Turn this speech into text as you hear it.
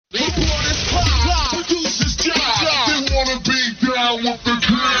down with the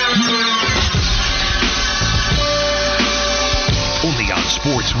kid. Only on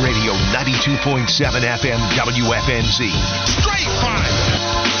Sports Radio 92.7 FM WFNZ. Straight fire.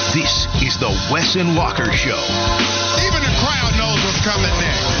 This is the Wes and Walker Show. Even the crowd knows what's coming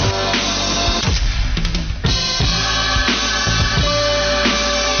next.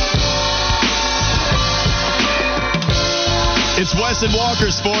 It's Wes and Walker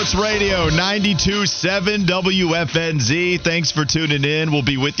Sports Radio 92.7 WFNZ. Thanks for tuning in. We'll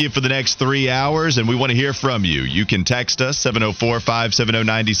be with you for the next 3 hours, and we want to hear from you. You can text us,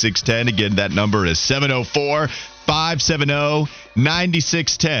 704-570-9610. Again, that number is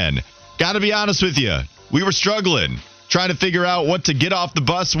 704-570-9610. Got to be honest with you. We were struggling, trying to figure out what to get off the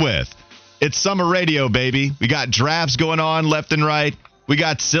bus with. It's summer radio, baby. We got drafts going on left and right. We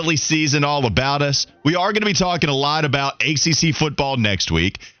got silly season all about us. We are going to be talking a lot about ACC football next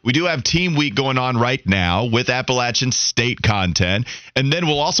week. We do have team week going on right now with Appalachian State content. And then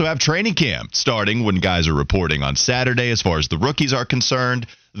we'll also have training camp starting when guys are reporting on Saturday as far as the rookies are concerned.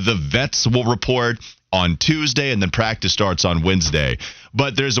 The vets will report on Tuesday, and then practice starts on Wednesday.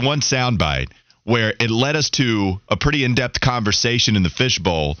 But there's one soundbite where it led us to a pretty in-depth conversation in the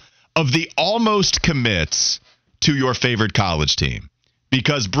fishbowl of the almost commits to your favorite college team.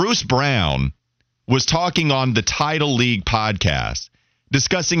 Because Bruce Brown was talking on the Title League podcast,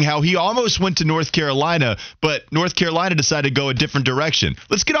 discussing how he almost went to North Carolina, but North Carolina decided to go a different direction.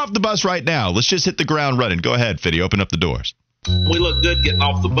 Let's get off the bus right now. Let's just hit the ground running. Go ahead, Fiddy. Open up the doors. We look good getting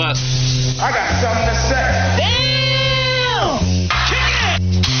off the bus. I got something to say. Damn! Kick it!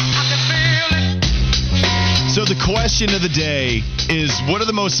 I can feel it. So the question of the day is, what are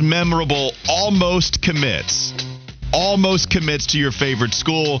the most memorable almost commits? Almost commits to your favorite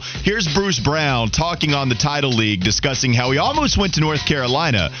school. Here's Bruce Brown talking on the Title League, discussing how he almost went to North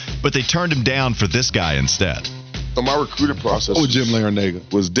Carolina, but they turned him down for this guy instead. So my recruiting process Jim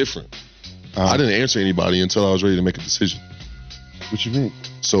Larinaga was different. I didn't answer anybody until I was ready to make a decision. What you mean?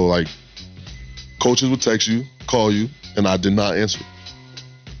 So, like, coaches would text you, call you, and I did not answer.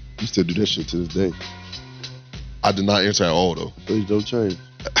 You still do that shit to this day. I did not answer at all, though. Things don't change.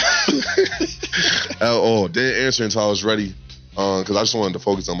 At all. Didn't answer until I was ready, because I just wanted to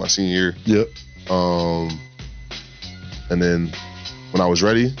focus on my senior year. Yep. And then when I was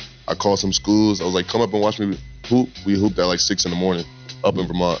ready, I called some schools. I was like, come up and watch me hoop. We hooped at like 6 in the morning up in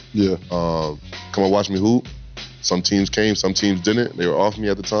Vermont. Yeah. Come and watch me hoop. Some teams came, some teams didn't. They were off me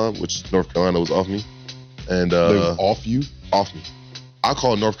at the time, which North Carolina was off me. And they were off you? Off me. I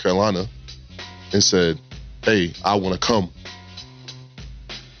called North Carolina and said, hey, I want to come.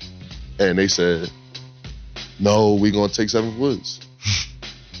 And they said, no, we're going to take 7th Woods.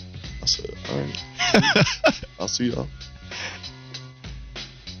 I said, all right. I'll see y'all.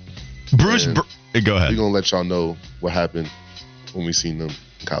 Bruce, go ahead. We're going to let y'all know what happened when we seen them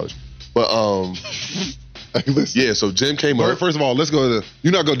in college. But, hey, listen. yeah, so Jim came up. First of all, let's go to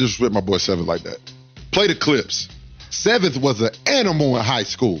you're not going to disrespect my boy 7th like that. Play the clips. 7th was an animal in high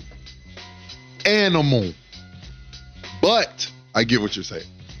school. Animal. But I get what you're saying.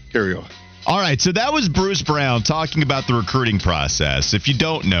 Carry on. All right, so that was Bruce Brown talking about the recruiting process. If you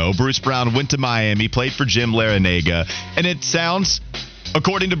don't know, Bruce Brown went to Miami, played for Jim Larinaga, and it sounds,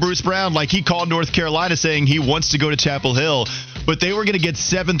 according to Bruce Brown, like he called North Carolina saying he wants to go to Chapel Hill, but they were going to get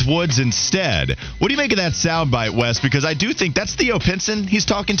 7th Woods instead. What do you make of that soundbite, Wes? Because I do think that's Theo Pinson he's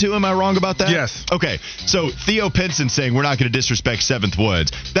talking to. Am I wrong about that? Yes. Okay, so Theo Pinson saying we're not going to disrespect 7th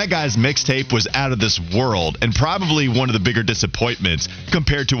Woods. That guy's mixtape was out of this world and probably one of the bigger disappointments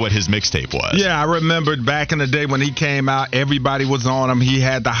compared to what his mixtape was. Yeah, I remembered back in the day when he came out, everybody was on him. He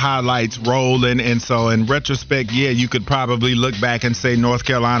had the highlights rolling. And so in retrospect, yeah, you could probably look back and say North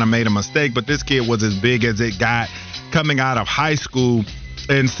Carolina made a mistake, but this kid was as big as it got coming out of high school.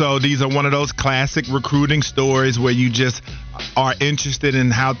 And so these are one of those classic recruiting stories where you just are interested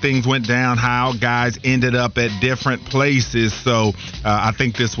in how things went down, how guys ended up at different places. So I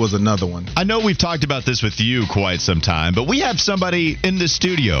think this was another one. I know we've talked about this with you quite some time, but we have somebody in the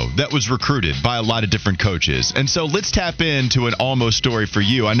studio that was recruited by a lot of different coaches. And so let's tap into an almost story for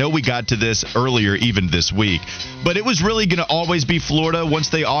you. I know we got to this earlier even this week, but it was really going to always be Florida once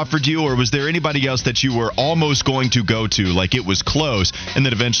they offered you, or was there anybody else that you were almost going to go to, like it was close, and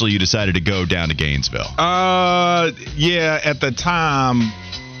then eventually you decided to go down to Gainesville? Yeah, at the time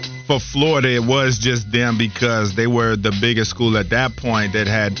for Florida, it was just them because they were the biggest school at that point that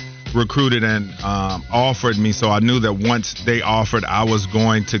had recruited and offered me, so I knew that once they offered, I was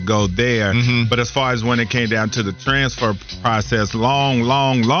going to go there. But as far as when it came down to the transfer process,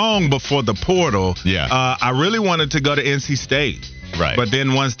 long before the portal, I really wanted to go to NC State. Right. But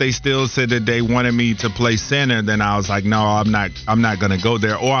then once they still said that they wanted me to play center, then I was like, no, I'm not going to go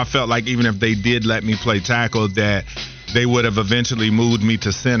there. Or I felt like even if they did let me play tackle, that they would have eventually moved me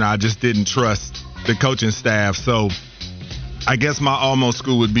to center. I just didn't trust the coaching staff. So I guess my almost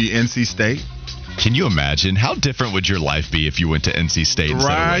school would be NC State. Can you imagine how different would your life be if you went to NC State instead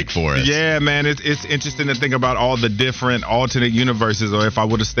of Wake Forest? Yeah, man, it's interesting to think about all the different alternate universes, or if I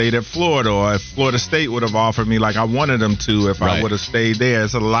would have stayed at Florida, or if Florida State would have offered me like I wanted them to, if I would have stayed there.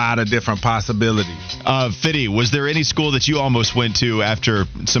 It's a lot of different possibilities. Fitty, was there any school that you almost went to after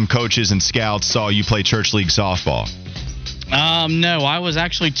some coaches and scouts saw you play church league softball? No, I was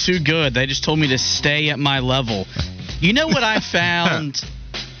actually too good. They just told me to stay at my level. You know what I found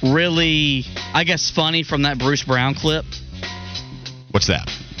really, I guess, funny from that Bruce Brown clip? What's that?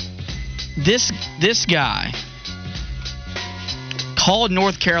 This guy called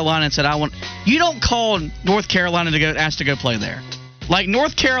North Carolina and said, you don't call North Carolina to ask to go play there. Like,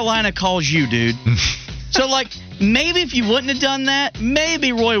 North Carolina calls you, dude. So, like, maybe if you wouldn't have done that,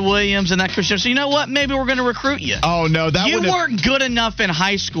 maybe Roy Williams and that coach said, so you know what? Maybe we're going to recruit you. Oh, no. You weren't good enough in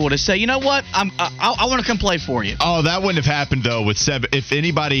high school to say, you know what? I want to come play for you. Oh, that wouldn't have happened, though. If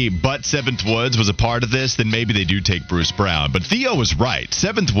anybody but Seventh Woods was a part of this, then maybe they do take Bruce Brown. But Theo was right.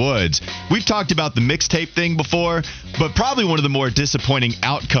 Seventh Woods, we've talked about the mixtape thing before, but probably one of the more disappointing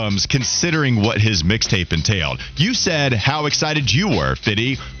outcomes considering what his mixtape entailed. You said how excited you were,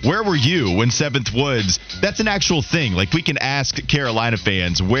 Fitty. Where were you when Seventh Woods, that's an actual thing. Like, we can ask Carolina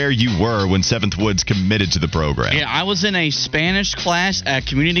fans where you were when Seventh Woods committed to the program. Yeah, I was in a Spanish class at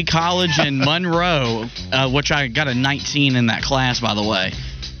community college in Monroe, which I got a 19 in that class, by the way.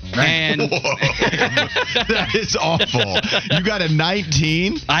 And that is awful. You got a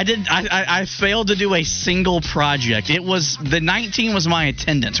 19? I failed to do a single project. The 19 was my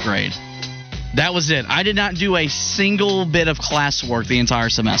attendance grade. That was it. I did not do a single bit of classwork the entire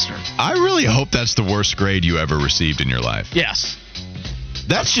semester. I really hope that's the worst grade you ever received in your life. Yes.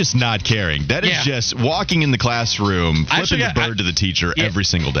 That's just not caring. That is just walking in the classroom, flipping the bird to the teacher every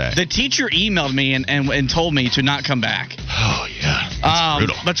single day. The teacher emailed me and told me to not come back. Oh, yeah. That's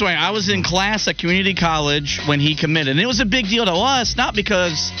brutal. That's why I was in class at community college when he committed. And it was a big deal to us, not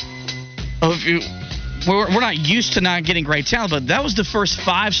because we're not used to not getting great talent, but that was the first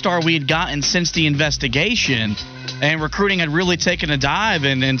 5-star we had gotten since the investigation. And recruiting had really taken a dive.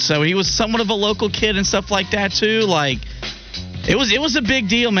 And so he was somewhat of a local kid and stuff like that, too. Like, it was a big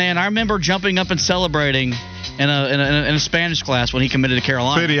deal, man. I remember jumping up and celebrating in a Spanish class when he committed to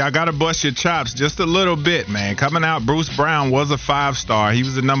Carolina. Fitty, I got to bust your chops just a little bit, man. Coming out, Bruce Brown was a 5-star. He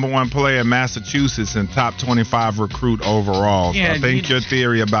was the #1 player in Massachusetts and top 25 recruit overall. Yeah, so I think your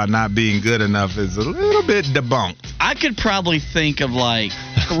theory about not being good enough is a little bit debunked. I could probably think of like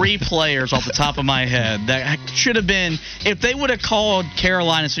 3 players off the top of my head that should have been, if they would have called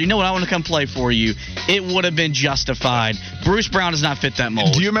Carolina and said, you know what, I want to come play for you, it would have been justified. Bruce Brown does not fit that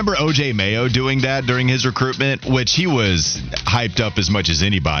mold. Do you remember O.J. Mayo doing that during his recruitment, which he was hyped up as much as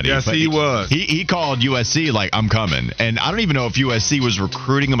anybody? Yes, he was. He called USC like, I'm coming. And I don't even know if USC was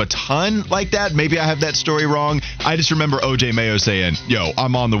recruiting him a ton like that. Maybe I have that story wrong. I just remember O.J. Mayo saying, yo,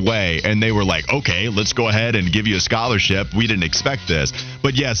 I'm on the way. And they were like, okay, let's go ahead and give you a scholarship. We didn't expect this.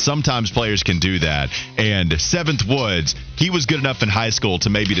 But yes, sometimes players can do that. And Seventh Woods, he was good enough in high school to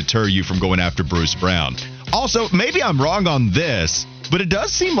maybe deter you from going after Bruce Brown. Also, maybe I'm wrong on this, but it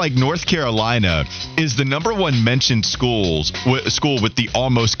does seem like North Carolina is the #1 mentioned school with the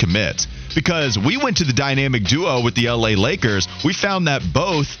almost commits. Because we went to the dynamic duo with the LA Lakers. We found that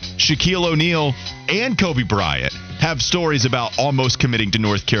both Shaquille O'Neal and Kobe Bryant have stories about almost committing to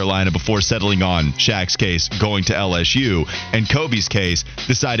North Carolina before settling on Shaq's case, going to LSU, and Kobe's case,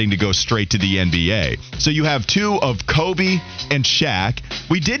 deciding to go straight to the NBA. So you have 2 of Kobe and Shaq.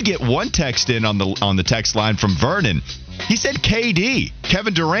 We did get one text in on the text line from Vernon. He said KD,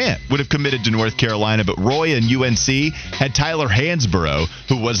 Kevin Durant, would have committed to North Carolina, but Roy and UNC had Tyler Hansborough,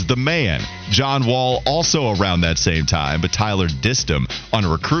 who was the man. John Wall also around that same time, but Tyler dissed him on a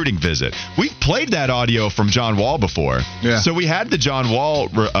recruiting visit. We've played that audio from John Wall before. Yeah. So we had the John Wall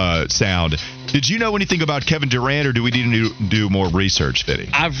sound. Did you know anything about Kevin Durant, or do we need to do more research, Fitty?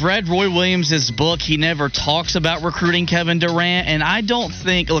 I've read Roy Williams' book. He never talks about recruiting Kevin Durant, and I don't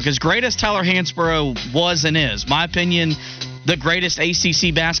think, look, as great as Tyler Hansborough was and is, my opinion, the greatest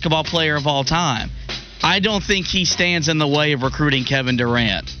ACC basketball player of all time, I don't think he stands in the way of recruiting Kevin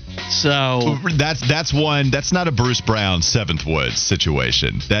Durant. So that's one. That's not a Bruce Brown Seventh Woods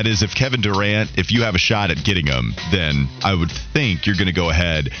situation. That is, if Kevin Durant, if you have a shot at getting him, then I would think you're going to go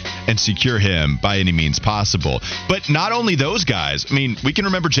ahead and secure him by any means possible. But not only those guys. I mean, we can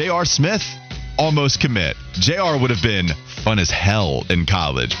remember J.R. Smith almost commit. JR would have been fun as hell in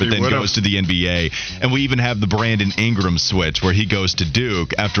college, but then goes to the NBA. And we even have the Brandon Ingram switch where he goes to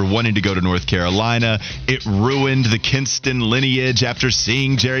Duke after wanting to go to North Carolina. It ruined the Kinston lineage after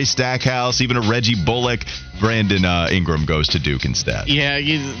seeing Jerry Stackhouse, even a Reggie Bullock. Brandon Ingram goes to Duke instead. Yeah,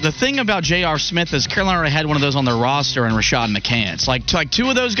 the thing about J.R. Smith is Carolina already had one of those on their roster and Rashad McCants. Like two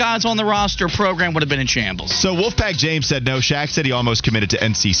of those guys on the roster program would have been in shambles. So Wolfpack James said no. Shaq said he almost committed to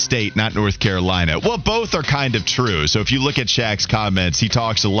NC State, not North Carolina. Well, both are kind of true. So if you look at Shaq's comments, he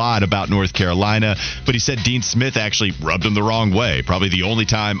talks a lot about North Carolina, but he said Dean Smith actually rubbed him the wrong way. Probably the only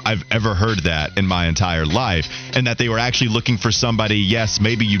time I've ever heard that in my entire life, and that they were actually looking for somebody, yes,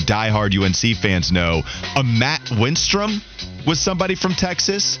 maybe you diehard UNC fans know, a Matt Winstrom was somebody from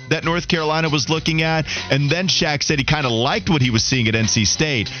Texas that North Carolina was looking at. And then Shaq said he kind of liked what he was seeing at NC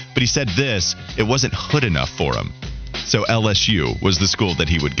State, but he said this, it wasn't hood enough for him. So LSU was the school that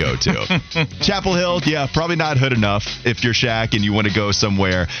he would go to. Chapel Hill, yeah, probably not hood enough if you're Shaq and you want to go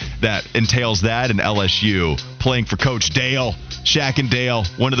somewhere that entails that. And LSU playing for Coach Dale. Shaq and Dale,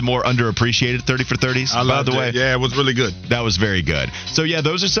 one of the more underappreciated 30 for 30s, by the way. Yeah, it was really good. That was very good. So, yeah,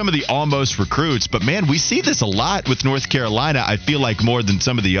 those are some of the almost recruits. But, man, we see this a lot with North Carolina, I feel like more than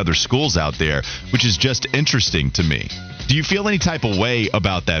some of the other schools out there, which is just interesting to me. Do you feel any type of way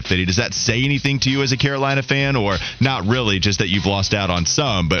about that, Fitty? Does that say anything to you as a Carolina fan, or not really, just that you've lost out on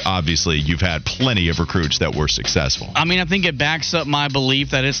some, but obviously you've had plenty of recruits that were successful? I mean, I think it backs up my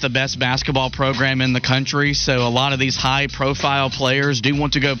belief that it's the best basketball program in the country, so a lot of these high-profile players do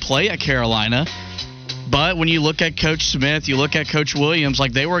want to go play at Carolina. But when you look at Coach Smith, you look at Coach Williams,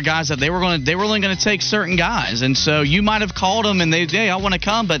 like they were guys that they were only going to take certain guys, and so you might have called them and hey, I want to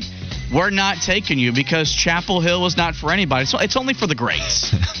come, but we're not taking you because Chapel Hill was not for anybody. So it's only for the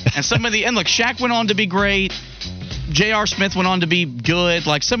greats. And look, Shaq went on to be great. J.R. Smith went on to be good.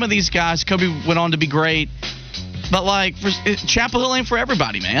 Like some of these guys, Kobe went on to be great. But like Chapel Hill ain't for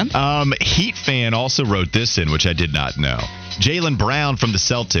everybody, man. Heat fan also wrote this in, which I did not know. Jaylen Brown from the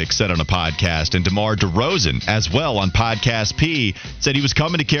Celtics said on a podcast, and DeMar DeRozan as well on Podcast P said he was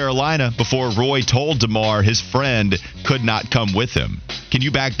coming to Carolina before Roy told DeMar his friend could not come with him. Can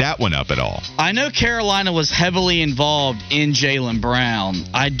you back that one up at all? I know Carolina was heavily involved in Jaylen Brown.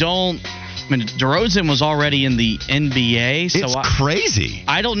 I mean, DeRozan was already in the NBA, so it's crazy.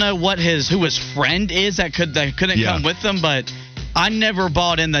 I don't know who his friend is that couldn't come with them, but I never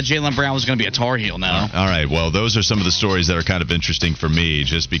bought in that Jaylen Brown was going to be a Tar Heel now. All right, well, those are some of the stories that are kind of interesting for me,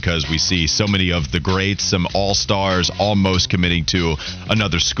 just because we see so many of the greats, some all-stars almost committing to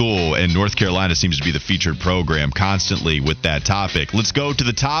another school, and North Carolina seems to be the featured program constantly with that topic. Let's go to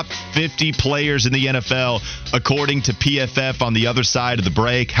the top 50 players in the NFL according to PFF on the other side of the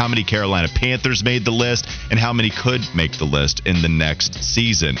break. How many Carolina Panthers made the list, and how many could make the list in the next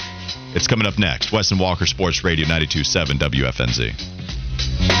season? It's coming up next. Wes and Walker Sports Radio 92.7 WFNZ.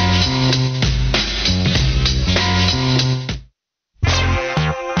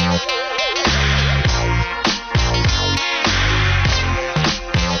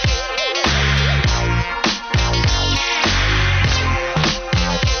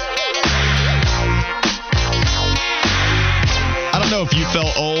 I don't know if you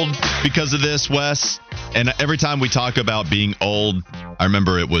felt old because of this, Wes. And every time we talk about being old, I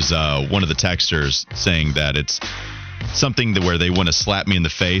remember it was one of the texters saying that it's something where they want to slap me in the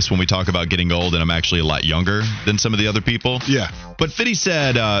face when we talk about getting old, and I'm actually a lot younger than some of the other people. Yeah. But Fitty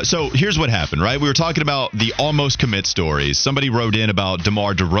said, so here's what happened, right? We were talking about the almost commit stories. Somebody wrote in about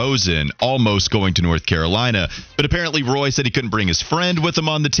DeMar DeRozan almost going to North Carolina, but apparently Roy said he couldn't bring his friend with him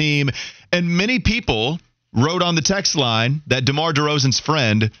on the team. And many people wrote on the text line that DeMar DeRozan's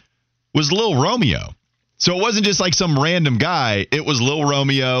friend was Lil Romeo. So it wasn't just like some random guy. It was Lil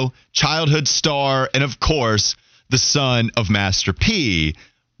Romeo, childhood star, and of course, the son of Master P,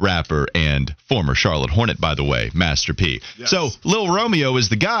 rapper and former Charlotte Hornet, by the way, Master P. Yes. So Lil Romeo is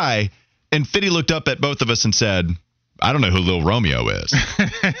the guy, and Fitty looked up at both of us and said, I don't know who Lil Romeo is.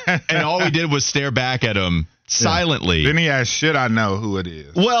 And all we did was stare back at him silently. Then he asked, should I know who it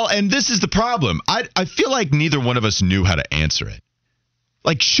is? Well, and this is the problem. I feel like neither one of us knew how to answer it.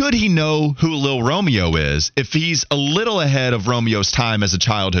 Like, should he know who Lil Romeo is if he's a little ahead of Romeo's time as a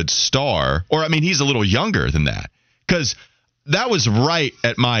childhood star? Or, I mean, he's a little younger than that. Because that was right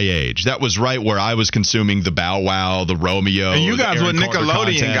at my age. That was right where I was consuming the Bow Wow, the Romeo. And you guys the were Aaron Carter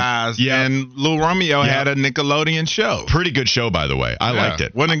Nickelodeon content. guys. Yeah. And Lil Romeo had a Nickelodeon show. Pretty good show, by the way. I liked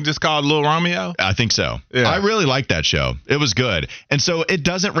it. Wasn't it just called Lil Romeo? I think so. Yeah. I really liked that show. It was good. And so it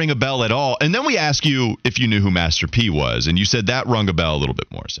doesn't ring a bell at all. And then we ask you if you knew who Master P was, and you said that rung a bell a little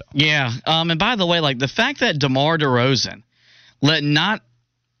bit more so. Yeah. And by the way, like the fact that DeMar DeRozan let not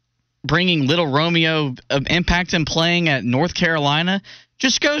bringing Little Romeo impact him playing at North Carolina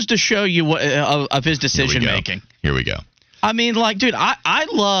just goes to show you what of his decision making. Here we go. I mean, like, dude, I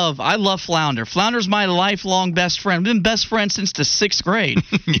love Flounder. Flounder's my lifelong best friend. We've been best friends since the 6th grade.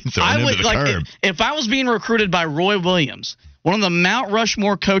 I would like if I was being recruited by Roy Williams, one of the Mount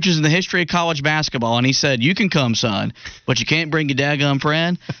Rushmore coaches in the history of college basketball, and he said, "You can come, son, but you can't bring your daggum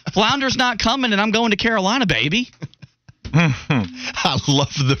friend." Flounder's not coming, and I'm going to Carolina, baby. I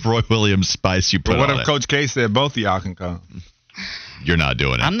love the Roy Williams spice you put on it. But what if Coach K said both of y'all can come? You're not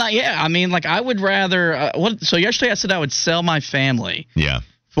doing it. I'm not. Yeah, I mean, like I would rather. So yesterday I said I would sell my family. Yeah.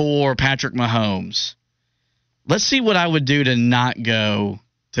 For Patrick Mahomes. Let's see what I would do to not go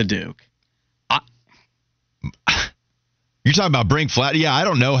to Duke. You're talking about bring flat? Yeah, I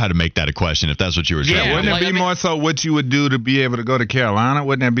don't know how to make that a question if that's what you were trying to do. Wouldn't it be more so what you would do to be able to go to Carolina?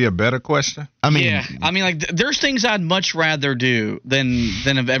 Wouldn't that be a better question? I mean, yeah. I mean, like there's things I'd much rather do than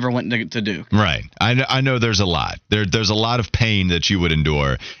have ever went to Duke. Right. I know there's a lot. There's a lot of pain that you would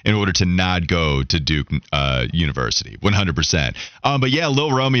endure in order to not go to Duke University. 100%. But yeah,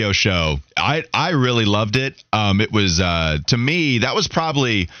 Lil Romeo show. I really loved it. It was to me that was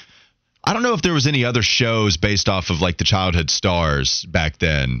probably. I don't know if there was any other shows based off of like the childhood stars back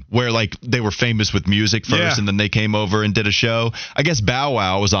then where like they were famous with music first and then they came over and did a show. I guess Bow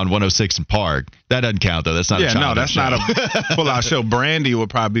Wow was on 106 and Park. That doesn't count though. That's not a childhood show. Not a full-out show. Brandy would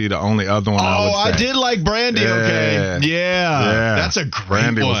probably be the only other one I would say. I did like Brandy. Yeah. Okay. Yeah. That's a great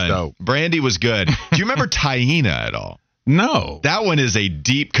Brandy one. was dope. Brandy was good. Do you remember Taina at all? No. That one is a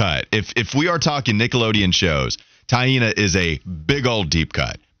deep cut. If we are talking Nickelodeon shows, Taina is a big old deep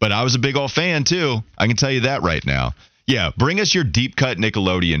cut. But I was a big old fan, too. I can tell you that right now. Yeah, bring us your deep cut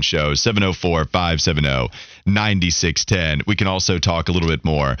Nickelodeon shows, 704-570-9610. We can also talk a little bit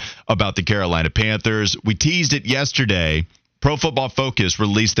more about the Carolina Panthers. We teased it yesterday. Pro Football Focus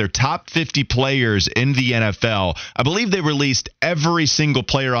released their top 50 players in the NFL. I believe they released every single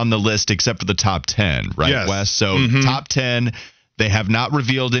player on the list except for the top 10, right, yes. Wes? So top 10, they have not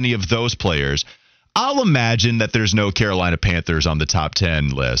revealed any of those players. I'll imagine that there's no Carolina Panthers on the top 10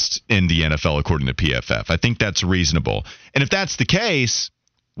 list in the NFL according to PFF. I think that's reasonable. And if that's the case,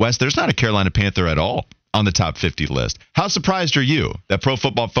 Wes, there's not a Carolina Panther at all on the top 50 list. How surprised are you that Pro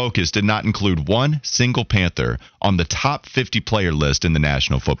Football Focus did not include one single Panther on the top 50 player list in the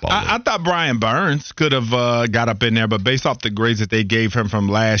National Football League? I thought Brian Burns could have got up in there, but based off the grades that they gave him from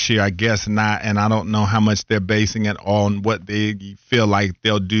last year, I guess not. And I don't know how much they're basing it on what they feel like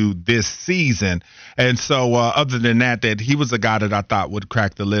they'll do this season. And so other than that he was a guy that I thought would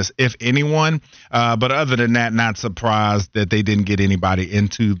crack the list, if anyone. But other than that, not surprised that they didn't get anybody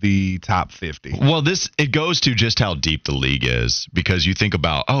into the top 50. Well, it goes to just how deep the league is, because you think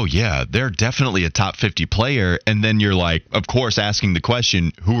about, oh, yeah, they're definitely a top 50 player. And then you're like, of course, asking the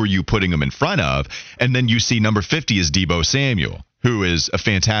question, who are you putting them in front of? And then you see number 50 is Deebo Samuel, who is a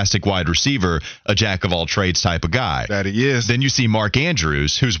fantastic wide receiver, a jack of all trades type of guy. That he is. Then you see Mark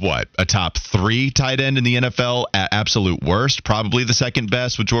Andrews, who's what, a top 3 tight end in the NFL at absolute worst, probably the second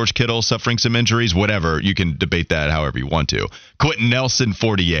best with George Kittle suffering some injuries, whatever. You can debate that however you want to. Quentin Nelson,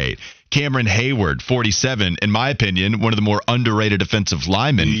 48. Cameron Hayward, 47. In my opinion, one of the more underrated defensive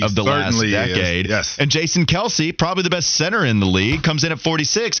linemen of the last decade. Yes. And Jason Kelsey, probably the best center in the league, comes in at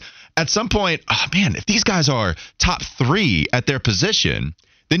 46. At some point, oh man, if these guys are top 3 at their position,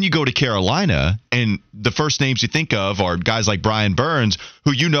 then you go to Carolina, and the first names you think of are guys like Brian Burns,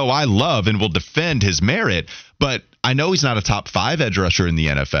 who you know I love and will defend his merit, but I know he's not a top 5 edge rusher in the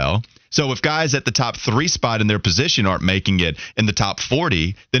NFL. So if guys at the top 3 spot in their position aren't making it in the top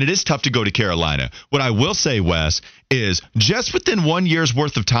 40, then it is tough to go to Carolina. What I will say, Wes, is just within 1 year's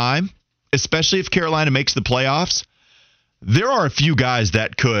worth of time, especially if Carolina makes the playoffs, there are a few guys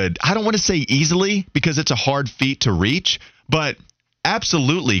that could, I don't want to say easily because it's a hard feat to reach, but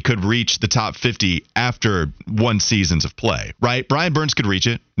absolutely could reach the top 50 after 1 seasons of play, right? Brian Burns could reach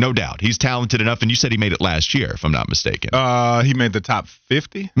it, No doubt. He's talented enough, and you said he made it last year, if I'm not mistaken. He made the top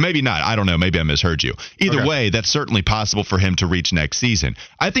 50? Maybe not. I don't know. Maybe I misheard you. Either Okay. way, that's certainly possible for him to reach next season.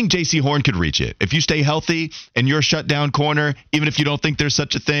 I think J.C. Horn could reach it. If you stay healthy and you're a shutdown corner, even if you don't think there's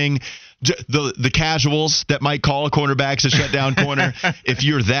such a thing, the casuals that might call a cornerback a shutdown corner, if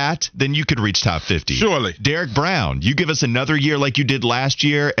you're that, then you could reach top 50. Surely. Derek Brown, you give us another year like you did last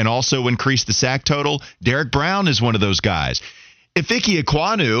year and also increase the sack total. Derek Brown is one of those guys. If Ike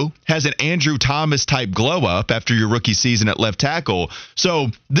Ekwonu has an Andrew Thomas type glow up after your rookie season at left tackle. So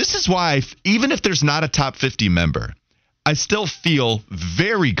this is why, even if there's not a top 50 member, I still feel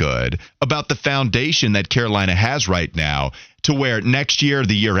very good about the foundation that Carolina has right now, to where next year,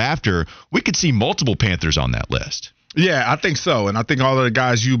 the year after, we could see multiple Panthers on that list. Yeah, I think so. And I think all of the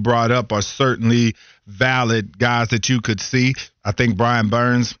guys you brought up are certainly valid guys that you could see. I think Brian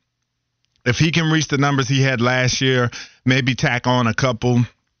Burns, if he can reach the numbers he had last year, maybe tack on a couple,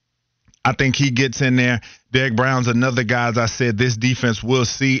 I think he gets in there. Derek Brown's another guy, as I said, this defense will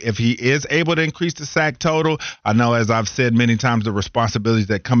see if he is able to increase the sack total. I know, as I've said many times, the responsibilities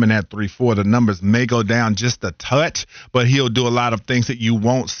that come in at 3-4, the numbers may go down just a touch, but he'll do a lot of things that you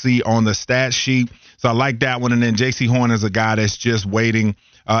won't see on the stat sheet. So I like that one. And then J.C. Horn is a guy that's just waiting,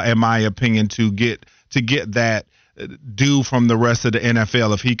 in my opinion, to get that due from the rest of the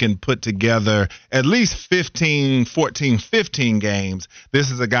NFL. If he can put together at least 15 games, this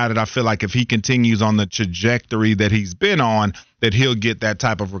is a guy that I feel like if he continues on the trajectory that he's been on, that he'll get that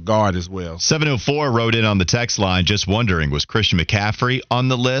type of regard as well. 704 wrote in on the text line just wondering, was Christian McCaffrey on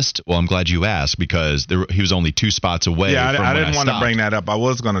the list? Well, I'm glad you asked, because he was only 2 spots away. Yeah, from I didn't want to stopped. bring that up. I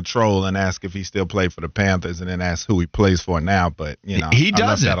was going to troll and ask if he still played for the Panthers and then ask who he plays for now, but he I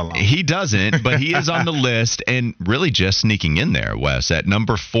left that alone. He doesn't, but he is on the list and really just sneaking in there, Wes, at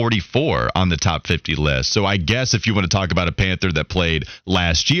number 44 on the top 50 list. So I guess if you want to talk about a Panther that played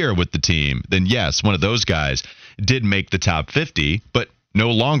last year with the team, then yes, one of those guys did make the top 50, but no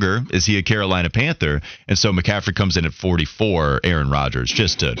longer is he a Carolina Panther. And so McCaffrey comes in at 44. Aaron Rodgers,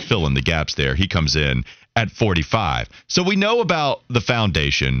 just to fill in the gaps there, he comes in at 45. So we know about the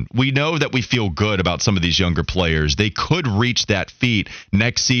foundation. We know that we feel good about some of these younger players. They could reach that feat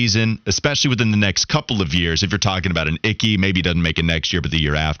next season, especially within the next couple of years. If you're talking about an Icky, maybe doesn't make it next year, but the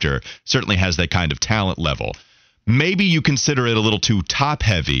year after, certainly has that kind of talent level. Maybe you consider it a little too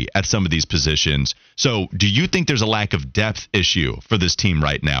top-heavy at some of these positions. So do you think there's a lack of depth issue for this team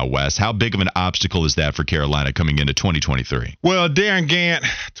right now, Wes? How big of an obstacle is that for Carolina coming into 2023? Well, Darren Gant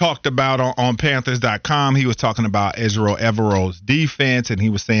talked about on Panthers.com, he was talking about Ejiro Evero's defense, and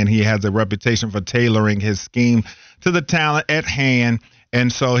he was saying he has a reputation for tailoring his scheme to the talent at hand.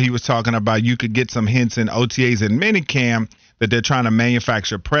 And so he was talking about you could get some hints in OTAs and minicamp that they're trying to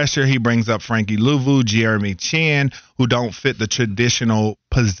manufacture pressure. He brings up Frankie Louvu, Jeremy Chin, who don't fit the traditional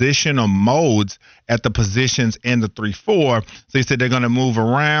positional modes at the positions in the 3-4. So he said they're going to move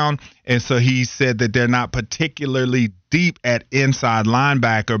around. And so he said that they're not particularly deep at inside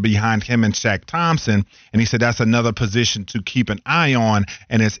linebacker behind him and Shaq Thompson. And he said that's another position to keep an eye on,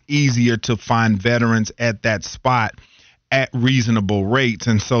 and it's easier to find veterans at that spot at reasonable rates.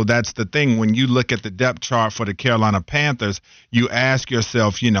 And so that's the thing. When you look at the depth chart for the Carolina Panthers, you ask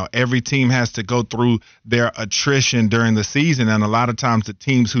yourself, every team has to go through their attrition during the season. And a lot of times the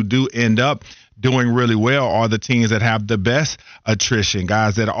teams who do end up doing really well are the teams that have the best attrition,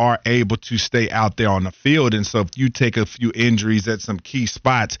 guys that are able to stay out there on the field. And so if you take a few injuries at some key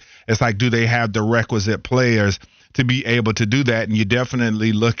spots, it's like, do they have the requisite players to be able to do that? And you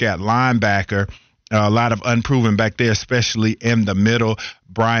definitely look at linebacker. A lot of unproven back there, especially in the middle.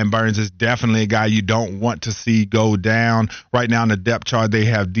 Brian Burns is definitely a guy you don't want to see go down. Right now in the depth chart, they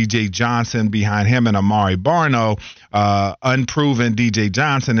have DJ Johnson behind him and Amari Barno. Unproven DJ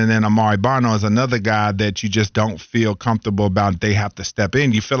Johnson, and then Amari Barno is another guy that you just don't feel comfortable about. They have to step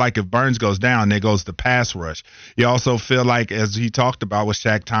in. You feel like if Burns goes down, there goes the pass rush. You also feel like, as he talked about with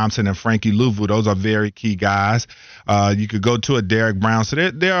Shaq Thompson and Frankie Louvu, those are very key guys. You could go to a Derek Brown. So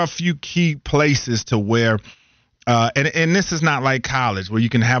there are a few key places to where and this is not like college where you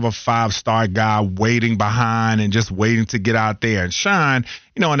can have a 5-star guy waiting behind and just waiting to get out there and shine.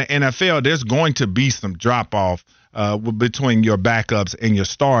 In the NFL, there's going to be some drop-off between your backups and your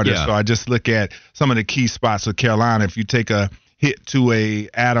starters. Yeah. So I just look at some of the key spots with Carolina. If you take a hit to a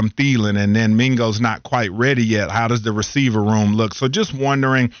Adam Thielen and then Mingo's not quite ready yet, how does the receiver room look? So just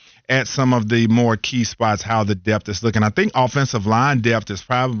wondering at some of the more key spots how the depth is looking. I think offensive line depth is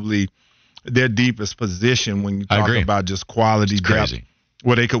probably their deepest position when you talk about just quality depth,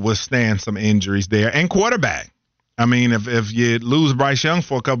 where they could withstand some injuries there. And quarterback. I mean, if you lose Bryce Young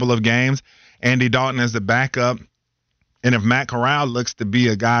for a couple of games, Andy Dalton as the backup, And if Matt Corral looks to be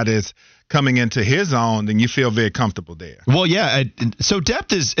a guy that's coming into his own, then you feel very comfortable there. Well, yeah. So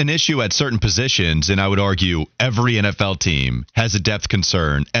depth is an issue at certain positions, and I would argue every NFL team has a depth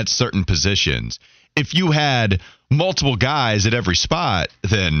concern at certain positions. If you had multiple guys at every spot,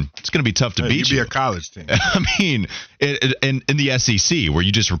 then it's going to be tough to beat you. You'd be a college team. I mean, in the SEC, where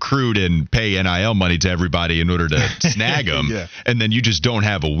you just recruit and pay NIL money to everybody in order to snag them, Yeah. and then you just don't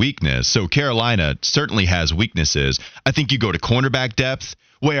have a weakness. So Carolina certainly has weaknesses. I think you go to cornerback depth,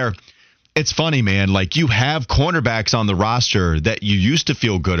 where it's funny, man. Like, you have cornerbacks on the roster that you used to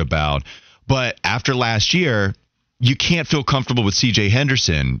feel good about, but after last year, you can't feel comfortable with C.J.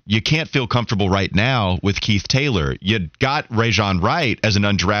 Henderson. You can't feel comfortable right now with Keith Taylor. You got Rajon Wright as an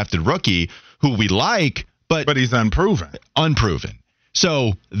undrafted rookie who we like, but he's unproven.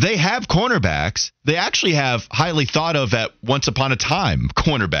 So they have cornerbacks. They actually have highly thought of at once upon a time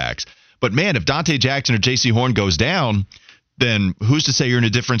cornerbacks. But, man, if Dante Jackson or J.C. Horn goes down, then who's to say you're in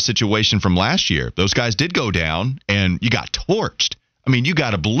a different situation from last year? Those guys did go down, and you got torched. I mean, you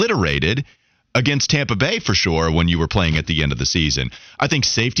got obliterated against Tampa Bay for sure when you were playing at the end of the season. I think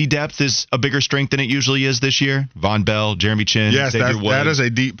safety depth is a bigger strength than it usually is this year. Von Bell, Jeremy Chin, Yes, Xavier Woods. that is a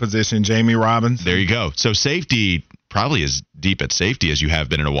deep position. Jamie Robbins. There you go. So safety, probably as deep at safety as you have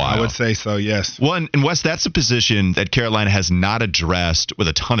been in a while. I would say so, yes. Well, and Wes, that's a position that Carolina has not addressed with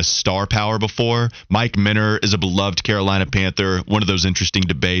a ton of star power before. Mike Minner is a beloved Carolina Panther, one of those interesting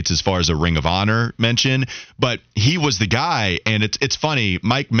debates as far as a Ring of Honor mention. But he was the guy, and it's funny,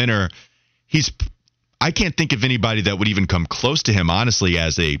 Mike Minner, I can't think of anybody that would even come close to him, honestly,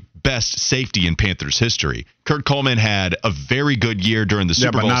 as a best safety in Panthers history. Kurt Coleman had a very good year during the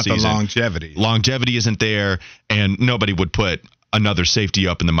Super Bowl season. Yeah, but not the longevity. Longevity isn't there, and nobody would put another safety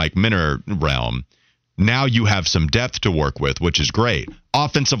up in the Mike Minner realm. Now you have some depth to work with, which is great.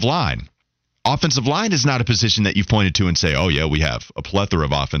 Offensive line. Offensive line is not a position that you've pointed to and say, oh, yeah, we have a plethora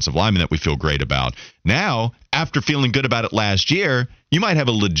of offensive linemen that we feel great about. Now, after feeling good about it last year, you might have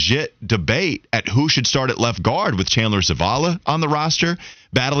a legit debate at who should start at left guard with Chandler Zavala on the roster,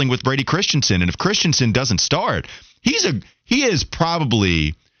 battling with Brady Christensen. And if Christensen doesn't start, he is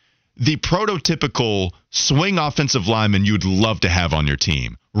probably the prototypical swing offensive lineman you'd love to have on your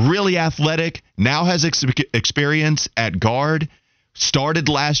team. Really athletic, now has experience at guard, started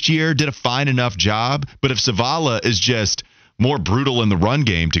last year, did a fine enough job. But if Zavala is just more brutal in the run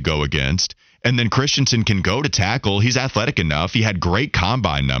game to go against, and then Christensen can go to tackle, he's athletic enough, he had great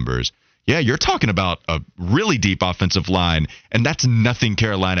combine numbers. Yeah, you're talking about a really deep offensive line, and that's nothing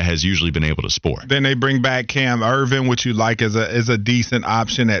Carolina has usually been able to sport. Then they bring back Cam Irvin, which you like as a decent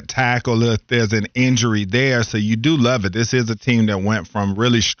option at tackle if there's an injury there. So you do love it. This is a team that went from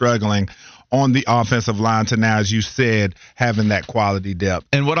really struggling on the offensive line to now, as you said, having that quality depth.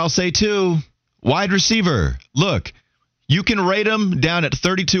 And what I'll say, too, wide receiver. Look, you can rate him down at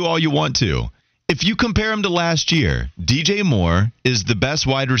 32 all you want to. If you compare him to last year, DJ Moore is the best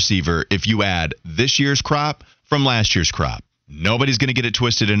wide receiver if you add this year's crop from last year's crop. Nobody's going to get it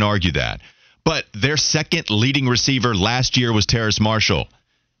twisted and argue that. But their second leading receiver last year was Terrace Marshall.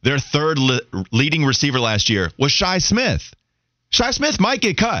 Their third leading receiver last year was Shi Smith. Shi Smith might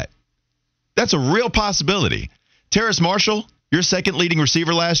get cut. That's a real possibility. Terrace Marshall, your second leading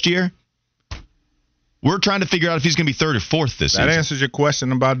receiver last year, we're trying to figure out if he's going to be third or fourth this season. That answers your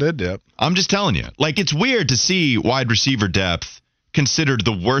question about that depth. I'm just telling you. Like, it's weird to see wide receiver depth considered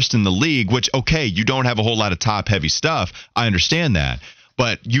the worst in the league, which, okay, you don't have a whole lot of top-heavy stuff. I understand that.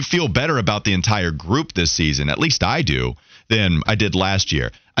 But you feel better about the entire group this season, at least I do, than I did last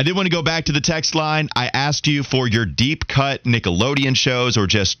year. I did want to go back to the text line. I asked you for your deep cut Nickelodeon shows or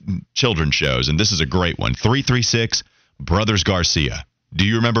just children's shows, and this is a great one. 336 Brothers Garcia. Do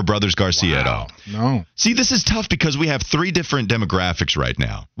you remember Brothers Garcia at all? No. See, this is tough because we have three different demographics right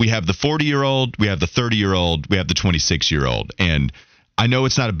now. We have the 40-year-old, we have the 30-year-old, we have the 26-year-old. And I know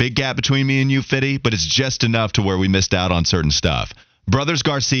it's not a big gap between me and you, Fitty, but it's just enough to where we missed out on certain stuff. Brothers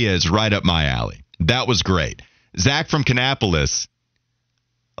Garcia is right up my alley. That was great. Zach from Kannapolis.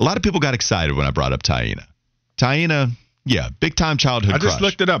 A lot of people got excited when I brought up Taina. Taina, yeah, big-time childhood crush. I just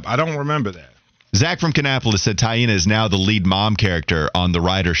looked it up. I don't remember that. Zach from Kannapolis said Taina is now the lead mom character on the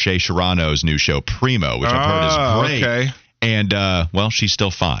writer Shea Serrano's new show Primo, which I've heard is great. Okay. And, well, she's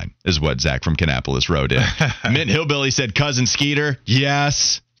still fine, is what Zach from Kannapolis wrote in. Mint Hillbilly said Cousin Skeeter.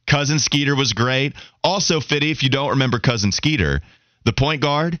 Yes, Cousin Skeeter was great. Also, Fitty, if you don't remember Cousin Skeeter, the point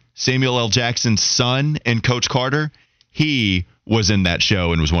guard, Samuel L. Jackson's son and Coach Carter, he was in that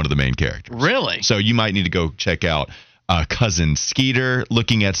show and was one of the main characters. Really? So you might need to go check out Cousin Skeeter,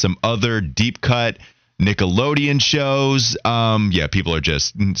 looking at some other deep cut Nickelodeon shows. Yeah, people are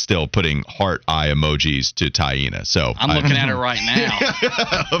just still putting heart eye emojis to Taina. So I'm looking at it right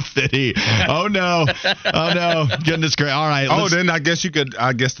now. Fitty. Oh no. Goodness gracious. All right. Then I guess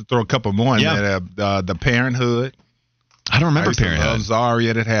to throw a couple more in there. The Parenthood. I don't remember Parenthood.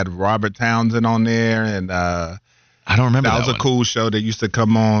 Zaria that had Robert Townsend on there, and I don't remember that was a cool show that used to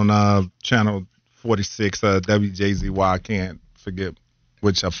come on channel 46 WJZY. I can't forget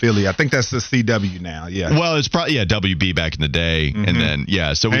which affiliate. I think that's the CW now. Yeah. Well, it's probably WB back in the day, and then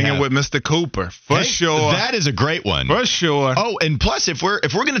so we hanging with Mr. Cooper for sure. That is a great one for sure. Oh, and plus, if we're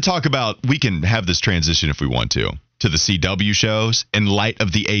going to talk about, we can have this transition if we want to the CW shows in light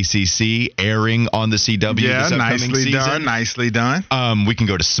of the ACC airing on the CW. Yeah, this nicely season. Nicely done. We can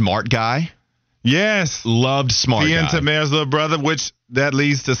go to Smart Guy. Yes. Loved Smart Guy. Tamare's little brother, which that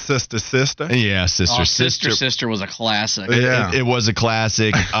leads to Sister. Yeah, Sister. Sister was a classic. Yeah. It was a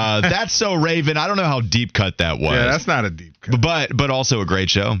classic. That's So Raven. I don't know how deep cut that was. Yeah, that's not a deep cut. But also a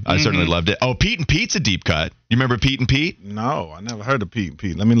great show. I certainly loved it. Oh, Pete and Pete's a deep cut. You remember Pete and Pete? No, I never heard of Pete and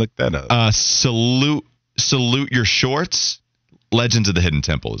Pete. Let me look that up. Salute Your Shorts. Legends of the Hidden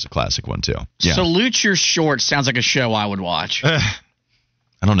Temple is a classic one, too. Yeah. Salute Your Shorts sounds like a show I would watch. I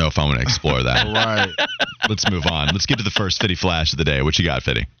don't know if I'm going to explore that. Right. Let's move on. Let's get to the first Fitty Flash of the day. What you got,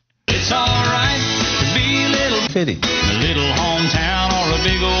 Fitty? It's all right to be a little Fitty. A little hometown or a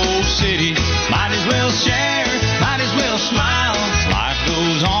big old city. Might as well share, might as well smile. Life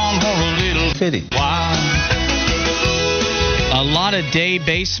goes on for a little Fitty. while. A lot of day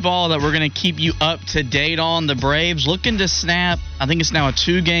baseball that we're going to keep you up to date on. The Braves looking to snap, I think it's now a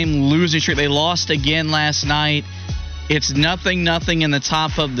 2-game losing streak. They lost again last night. It's 0-0 in the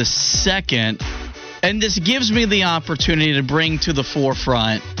top of the second. And this gives me the opportunity to bring to the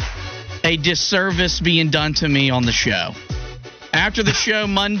forefront a disservice being done to me on the show. After the show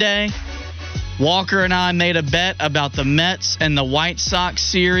Monday, Walker and I made a bet about the Mets and the White Sox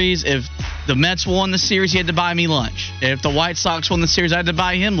series. If the Mets won the series, he had to buy me lunch. If the White Sox won the series, I had to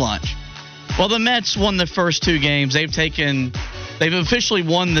buy him lunch. Well, the Mets won the first 2 games. They've officially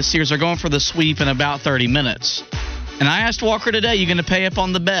won the series. They're going for the sweep in about 30 minutes. And I asked Walker today, you going to pay up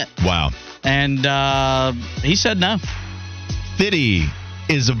on the bet? Wow. And he said no. Fitty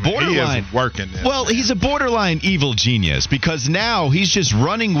is a borderline. He is working this. Well, he's a borderline evil genius because now he's just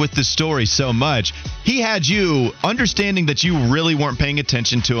running with the story so much. He had you understanding that you really weren't paying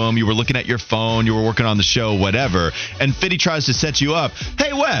attention to him. You were looking at your phone. You were working on the show, whatever. And Fitty tries to set you up.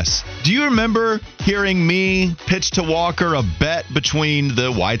 Hey, Wes, do you remember hearing me pitch to Walker a bet between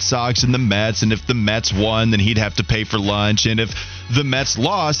the White Sox and the Mets? And if the Mets won, then he'd have to pay for lunch. And if the Mets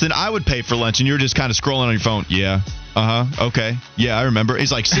lost, then I would pay for lunch. And you were just kind of scrolling on your phone. Yeah. Okay. Yeah, I remember.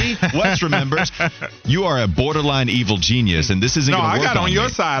 He's like, see, Wes remembers. You are a borderline evil genius, and this isn't going to work. No, I got on me. your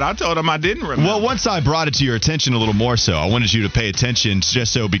side. I told him I didn't remember. Well, once I brought it to your attention a little more so, I wanted you to pay attention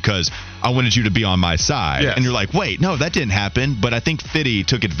just so because I wanted you to be on my side. Yes. And you're like, wait, no, that didn't happen. But I think Fitty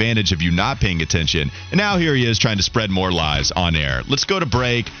took advantage of you not paying attention. And now here he is trying to spread more lies on air. Let's go to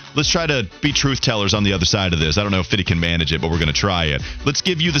break. Let's try to be truth tellers on the other side of this. I don't know if Fitty can manage it, but we're going to try it. Let's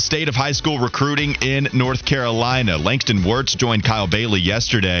give you the state of high school recruiting in North Carolina. Langston Wirtz joined Kyle Bailey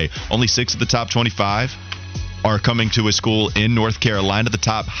yesterday. Only 6 of the top 25 are coming to a school in North Carolina. The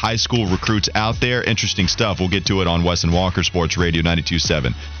top high school recruits out there. Interesting stuff. We'll get to it on Wes and Walker Sports Radio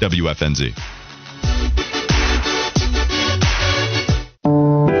 92.7 WFNZ.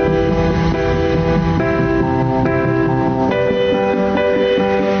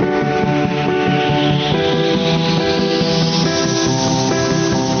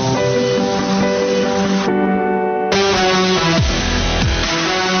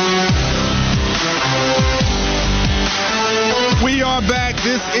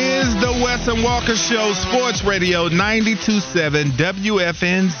 This is the Wes and Walker Show, Sports Radio 92.7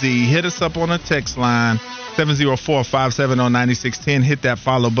 WFNZ. Hit us up on the text line, 704-570-9610. Hit that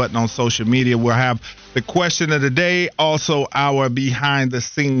follow button on social media. We'll have the question of the day, also our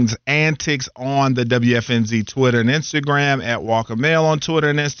behind-the-scenes antics on the WFNZ Twitter and Instagram, at Walker Mail on Twitter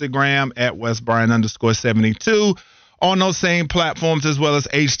and Instagram, at WesBryan_72 on those same platforms, as well as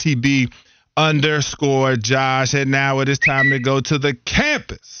HTB_Josh. And now it is time to go to the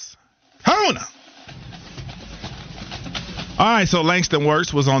campus. Hona. All right, so Langston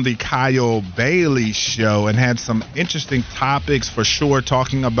Wirtz was on the Kyle Bailey Show and had some interesting topics for sure,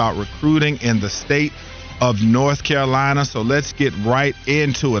 talking about recruiting in the state of North Carolina. So let's get right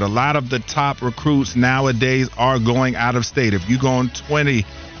into it. A lot of the top recruits nowadays are going out of state. If you go on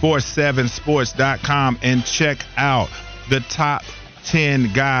 247sports.com and check out the top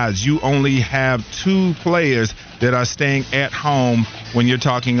 10 guys, you only have 2 players that are staying at home when you're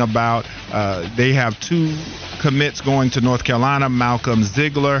talking about they have 2 commits going to North Carolina, Malcolm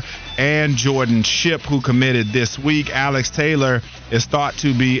Ziegler and Jordan Shipp, who committed this week. Alex Taylor is thought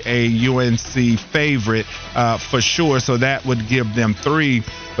to be a UNC favorite for sure, so that would give them 3.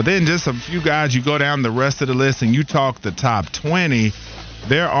 But then just a few guys, you go down the rest of the list and you talk the top 20.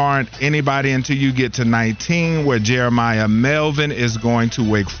 There aren't anybody until you get to 19, where Jeremiah Melvin is going to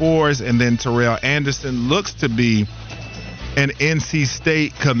Wake Forest, and then Terrell Anderson looks to be an NC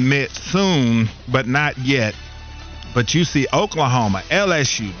State commit soon, but not yet. But you see Oklahoma,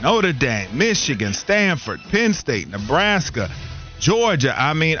 LSU, Notre Dame, Michigan, Stanford, Penn State, Nebraska, Georgia.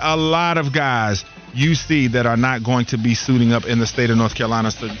 I mean, a lot of guys you see that are not going to be suiting up in the state of North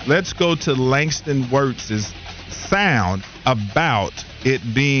Carolina. So let's go to Langston Wirtz's sound about it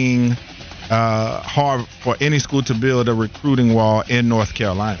being hard for any school to build a recruiting wall in North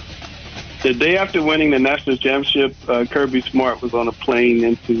Carolina. The day after winning the national championship, Kirby Smart was on a plane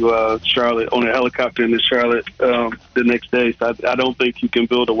into Charlotte, on a helicopter into Charlotte the next day. So I don't think you can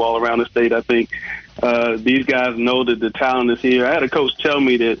build a wall around the state. I think these guys know that the talent is here. I had a coach tell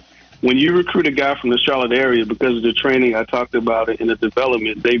me that when you recruit a guy from the Charlotte area, because of the training I talked about it in the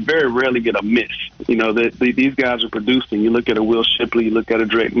development, they very rarely get a miss. You know, these guys are producing. You look at a Will Shipley, you look at a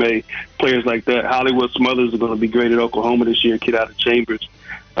Drake May, players like that. Hollywood Smothers are going to be great at Oklahoma this year, kid out of Chambers.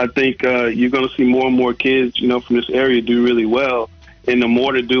 I think you're going to see more and more kids, you know, from this area do really well. And the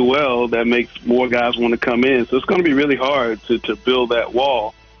more to do well, that makes more guys want to come in. So it's going to be really hard to build that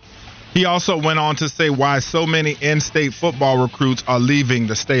wall. He also went on to say why so many in-state football recruits are leaving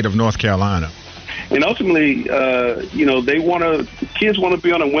the state of North Carolina. And ultimately, you know, kids want to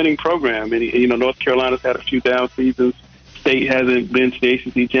be on a winning program. And, you know, North Carolina's had a few down seasons. State hasn't been to the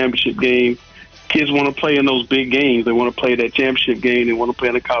ACC championship game. Kids want to play in those big games. They want to play that championship game. They want to play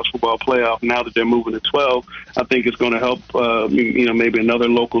in the college football playoff. Now that they're moving to 12, I think it's going to help, you know, maybe another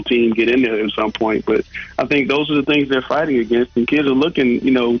local team get in there at some point. But I think those are the things they're fighting against. And kids are looking,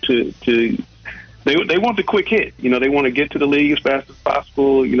 you know, they want the quick hit. You know, they want to get to the league as fast as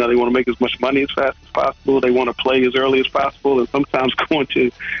possible. You know, they want to make as much money as fast as possible. They want to play as early as possible. And sometimes going to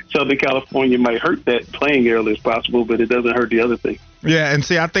Southern California might hurt that playing early as possible, but it doesn't hurt the other thing. Yeah, and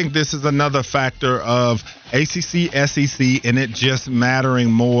see, I think this is another factor of ACC, SEC, and it just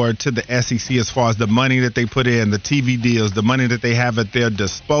mattering more to the SEC as far as the money that they put in, the TV deals, the money that they have at their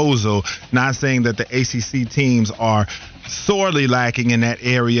disposal. Not saying that the ACC teams are sorely lacking in that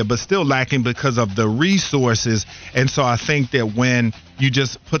area, but still lacking because of the resources. And so I think that when you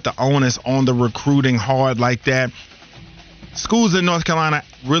just put the onus on the recruiting hard like that, schools in North Carolina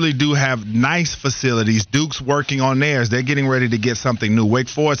really do have nice facilities. Duke's working on theirs. They're getting ready to get something new. Wake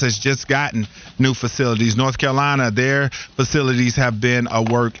Forest has just gotten new facilities. North Carolina, their facilities have been a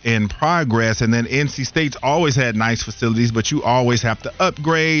work in progress. And then NC State's always had nice facilities, but you always have to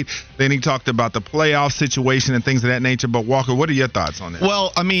upgrade. Then he talked about the playoff situation and things of that nature. But, Walker, what are your thoughts on that?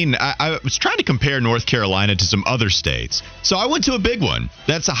 Well, I mean, I was trying to compare North Carolina to some other states. So I went to a big one.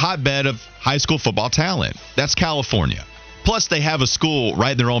 That's a hotbed of high school football talent. That's California. Plus, they have a school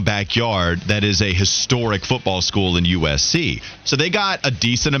right in their own backyard that is a historic football school in USC. So they got a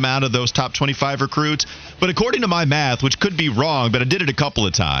decent amount of those top 25 recruits. But according to my math, which could be wrong, but I did it a couple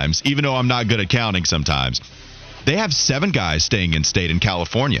of times, even though I'm not good at counting sometimes, they have 7 guys staying in state in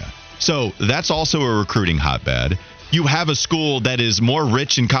California. So that's also a recruiting hotbed. You have a school that is more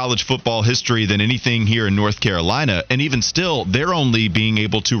rich in college football history than anything here in North Carolina, and even still, they're only being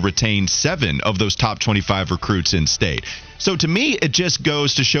able to retain 7 of those top 25 recruits in state. So to me, it just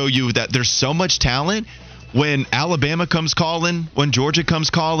goes to show you that there's so much talent. When Alabama comes calling, when Georgia comes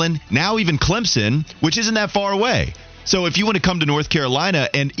calling, now even Clemson, which isn't that far away. So if you want to come to North Carolina,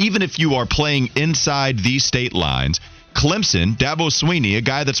 and even if you are playing inside these state lines, Clemson, Dabo Swinney, a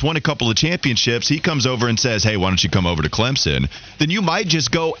guy that's won a couple of championships, he comes over and says, hey, why don't you come over to Clemson? Then you might just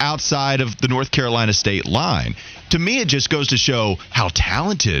go outside of the North Carolina state line. To me, it just goes to show how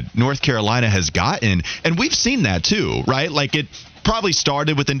talented North Carolina has gotten. And we've seen that too, right? Like it probably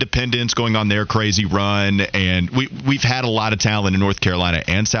started with Independence going on their crazy run, and we've had a lot of talent in North Carolina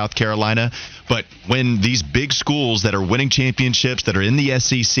and South Carolina. But when these big schools that are winning championships, that are in the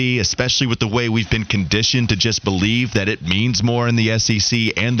SEC, especially with the way we've been conditioned to just believe that it means more in the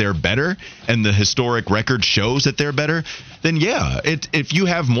SEC and they're better, and the historic record shows that they're better, then yeah, if you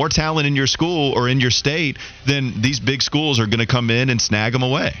have more talent in your school or in your state, then these big schools are going to come in and snag them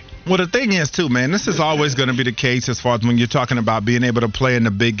away. Well, the thing is, too, man, this is always going to be the case as far as when you're talking about being able to play in the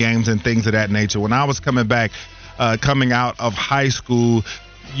big games and things of that nature. When I was coming out of high school,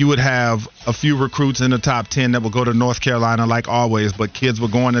 you would have a few recruits in the top 10 that would go to North Carolina like always, but kids were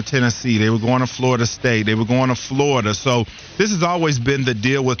going to Tennessee. They were going to Florida State. They were going to Florida. So this has always been the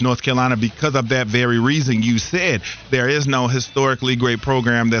deal with North Carolina because of that very reason you said. There is no historically great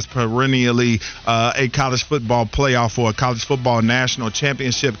program that's perennially a college football playoff or a college football national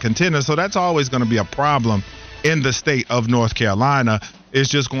championship contender. So that's always going to be a problem in the state of North Carolina. It's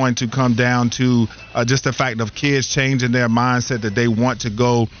just going to come down to just the fact of kids changing their mindset that they want to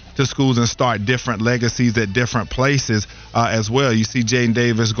go to schools and start different legacies at different places as well. You see Jaden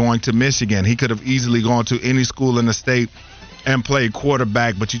Davis going to Michigan. He could have easily gone to any school in the state and played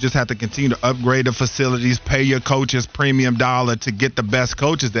quarterback, but you just have to continue to upgrade the facilities, pay your coaches premium dollar to get the best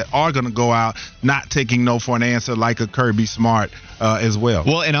coaches that are going to go out, not taking no for an answer like a Kirby Smart as well.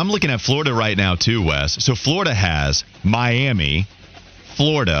 Well, and I'm looking at Florida right now too, Wes. So Florida has Miami,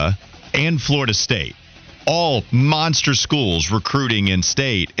 Florida, and Florida State, all monster schools recruiting in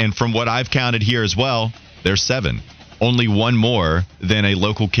state. And from what I've counted here as well, there's 7. Only one more than a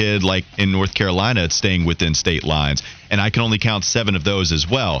local kid like in North Carolina staying within state lines. And I can only count 7 of those as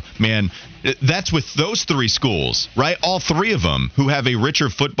well. Man, that's with those 3 schools, right? All 3 of them who have a richer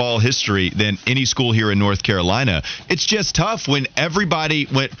football history than any school here in North Carolina. It's just tough when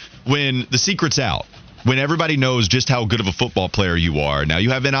when the secret's out. When everybody knows just how good of a football player you are. Now, you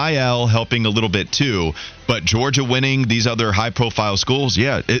have NIL helping a little bit too, but Georgia winning these other high-profile schools,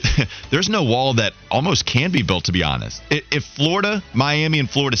 there's no wall that almost can be built, to be honest. If Florida, Miami, and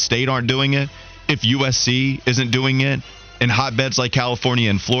Florida State aren't doing it, if USC isn't doing it, in hotbeds like California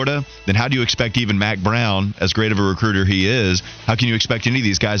and Florida, then how do you expect even Mack Brown, as great of a recruiter he is, how can you expect any of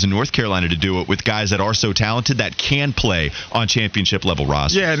these guys in North Carolina to do it with guys that are so talented that can play on championship-level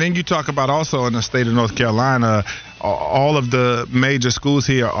rosters? Yeah, and then you talk about also in the state of North Carolina, all of the major schools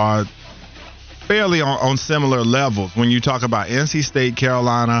here are fairly on similar levels. When you talk about NC State,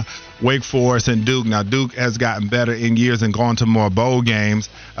 Carolina, Wake Forest, and Duke. Now, Duke has gotten better in years and gone to more bowl games.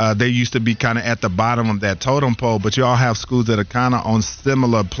 They used to be kind of at the bottom of that totem pole, but you all have schools that are kind of on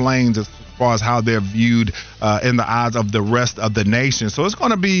similar planes as far as how they're viewed in the eyes of the rest of the nation. So it's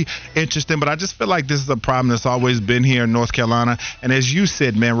going to be interesting, but I just feel like this is a problem that's always been here in North Carolina. And as you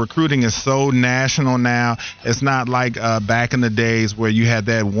said, man, recruiting is so national now. It's not like back in the days where you had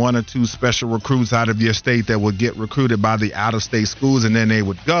that 1 or 2 special recruits out of your state that would get recruited by the out-of-state schools and then they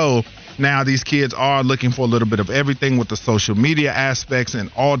would go. Now these kids are looking for a little bit of everything with the social media aspects and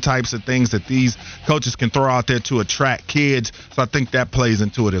all types of things that these coaches can throw out there to attract kids. So I think that plays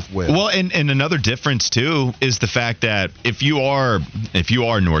into it as well. Well, and another difference too is the fact that if you are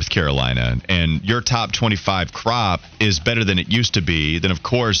North Carolina and your top 25 crop is better than it used to be, then of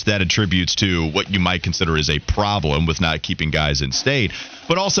course that attributes to what you might consider as a problem with not keeping guys in state.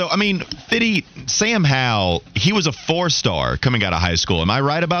 But also, I mean, Sam Howell, he was a 4-star coming out of high school. Am I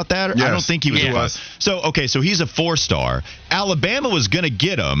right about that? Yes. I don't think he was. Yes. So he's a 4-star. Alabama was going to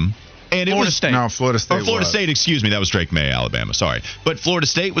get him. And it Florida State. No, Florida State. Florida State, excuse me. That was Drake May, Alabama. Sorry. But Florida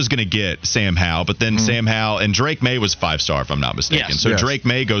State was going to get Sam Howell, but then Sam Howell and Drake May was 5-star, if I'm not mistaken. Yes. So Yes. Drake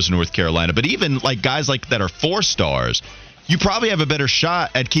May goes to North Carolina. But even like guys like that are 4-stars, you probably have a better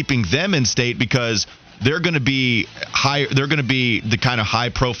shot at keeping them in state because they're going to be high. They're going to be the kind of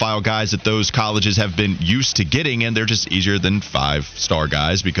high-profile guys that those colleges have been used to getting, and they're just easier than 5-star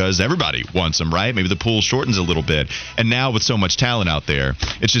guys because everybody wants them, right? Maybe the pool shortens a little bit, and now with so much talent out there,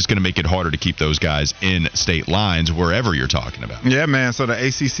 it's just going to make it harder to keep those guys in state lines wherever you're talking about. Yeah, man. So the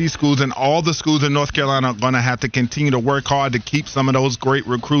ACC schools and all the schools in North Carolina are going to have to continue to work hard to keep some of those great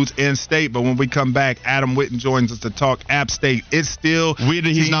recruits in state. But when we come back, Adam Witten joins us to talk App State. It's still We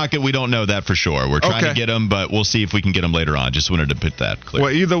don't know that for sure. We're trying to get him, but we'll see if we can get him later on. Just wanted to put that clear.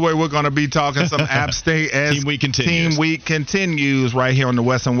 Well, either way, we're going to be talking some App State as Team Week continues right here on the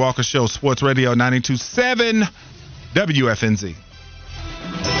Wes and Walker Show, Sports Radio 92.7 WFNZ.